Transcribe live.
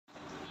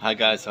Hi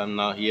guys, I'm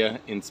now here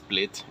in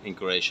Split in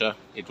Croatia.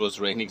 It was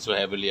raining so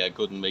heavily I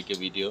couldn't make a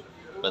video,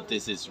 but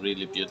this is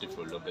really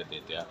beautiful. Look at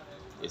it, yeah.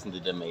 Isn't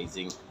it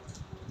amazing?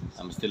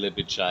 I'm still a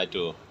bit shy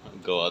to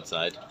go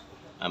outside.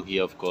 I'm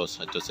here of course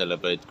to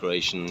celebrate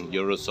Croatian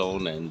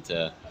Eurozone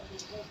and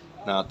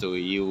NATO,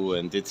 EU,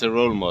 and it's a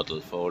role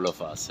model for all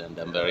of us, and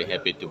I'm very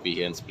happy to be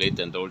here in Split.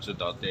 And also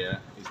out there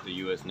is the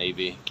US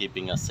Navy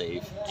keeping us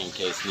safe in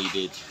case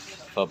needed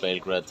for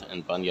Belgrade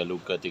and Banja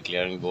Luka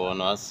declaring war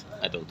on us.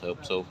 I don't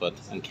hope so, but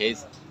in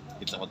case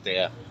it's out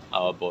there,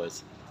 our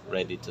boys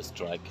ready to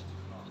strike.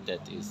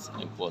 That is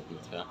important.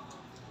 Yeah?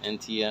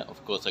 And here,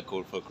 of course, I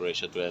call for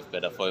Croatia to have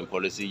better foreign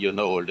policy. You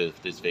know all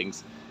these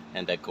things.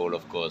 And I call,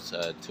 of course,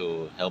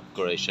 to help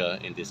Croatia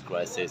in this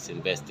crisis,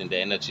 invest in the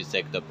energy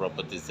sector,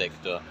 property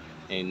sector,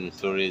 in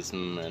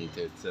tourism, and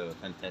it's a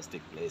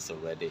fantastic place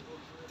already.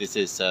 This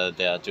is the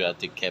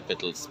Adriatic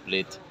capital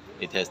Split.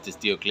 It has this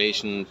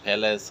Diocletian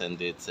palace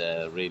and it's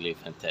really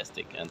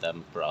fantastic, and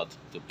I'm proud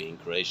to be in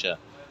Croatia.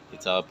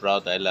 It's our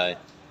proud ally,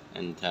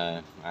 and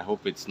I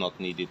hope it's not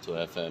needed to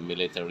have a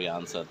military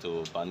answer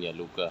to Banja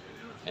Luka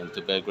and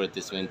to Belgrade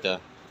this winter,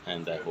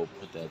 and I hope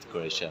that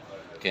Croatia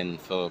can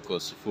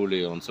focus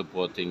fully on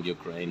supporting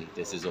Ukraine.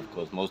 This is of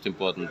course most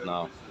important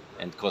now,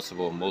 and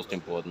Kosovo most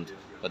important,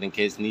 but in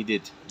case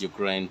needed,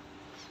 Ukraine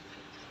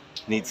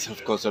needs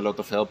of course a lot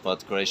of help,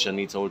 but Croatia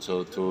needs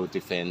also to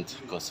defend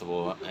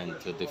Kosovo and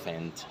to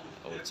defend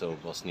also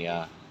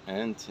Bosnia,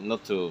 and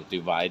not to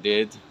divide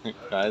it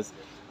guys,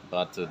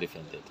 but to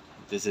defend it.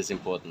 This is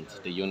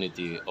important, the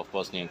unity of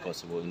Bosnia and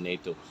Kosovo in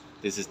NATO.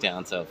 This is the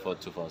answer for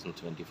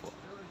 2024.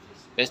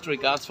 Best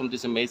regards from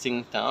this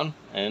amazing town,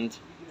 and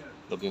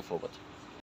looking forward.